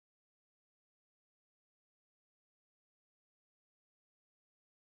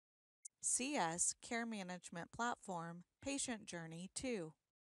CS Care Management Platform Patient Journey 2.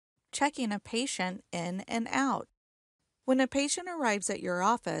 Checking a patient in and out. When a patient arrives at your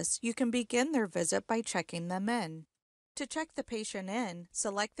office, you can begin their visit by checking them in. To check the patient in,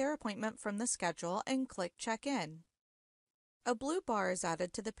 select their appointment from the schedule and click Check In. A blue bar is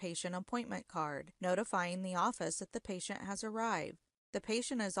added to the patient appointment card, notifying the office that the patient has arrived. The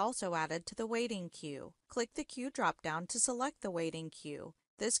patient is also added to the waiting queue. Click the queue drop-down to select the waiting queue.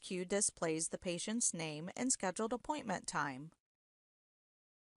 This queue displays the patient's name and scheduled appointment time.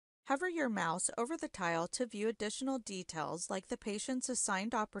 Hover your mouse over the tile to view additional details like the patient's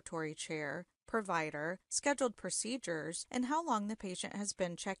assigned operatory chair, provider, scheduled procedures, and how long the patient has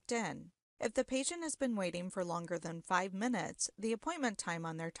been checked in. If the patient has been waiting for longer than 5 minutes, the appointment time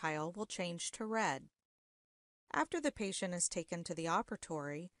on their tile will change to red. After the patient is taken to the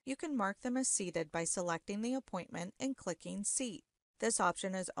operatory, you can mark them as seated by selecting the appointment and clicking Seat. This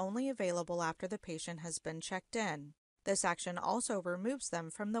option is only available after the patient has been checked in. This action also removes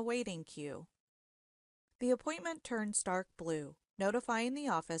them from the waiting queue. The appointment turns dark blue, notifying the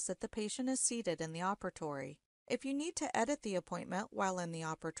office that the patient is seated in the operatory. If you need to edit the appointment while in the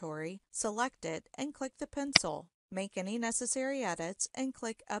operatory, select it and click the pencil. Make any necessary edits and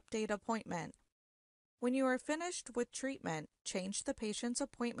click Update Appointment. When you are finished with treatment, change the patient's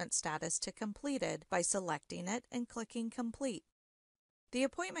appointment status to completed by selecting it and clicking Complete. The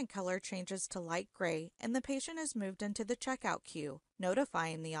appointment color changes to light gray and the patient is moved into the checkout queue,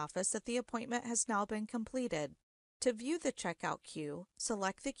 notifying the office that the appointment has now been completed. To view the checkout queue,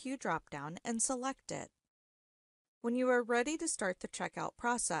 select the queue drop-down and select it. When you are ready to start the checkout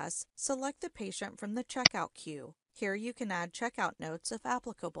process, select the patient from the checkout queue. Here you can add checkout notes if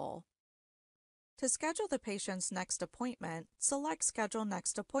applicable. To schedule the patient's next appointment, select Schedule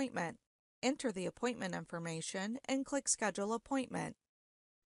Next Appointment. Enter the appointment information and click Schedule Appointment.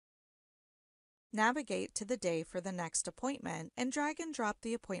 Navigate to the day for the next appointment and drag and drop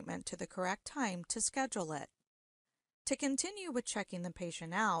the appointment to the correct time to schedule it. To continue with checking the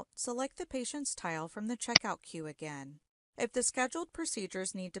patient out, select the patient's tile from the checkout queue again. If the scheduled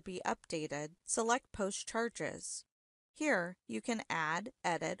procedures need to be updated, select Post Charges. Here, you can add,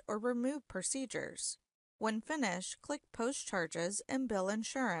 edit, or remove procedures. When finished, click Post Charges and Bill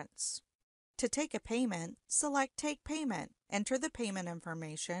Insurance. To take a payment, select Take Payment, enter the payment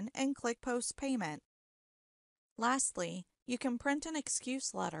information, and click Post Payment. Lastly, you can print an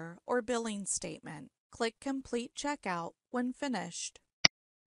excuse letter or billing statement. Click Complete Checkout when finished.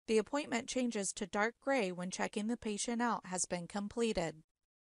 The appointment changes to dark gray when checking the patient out has been completed.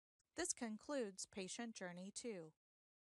 This concludes Patient Journey 2.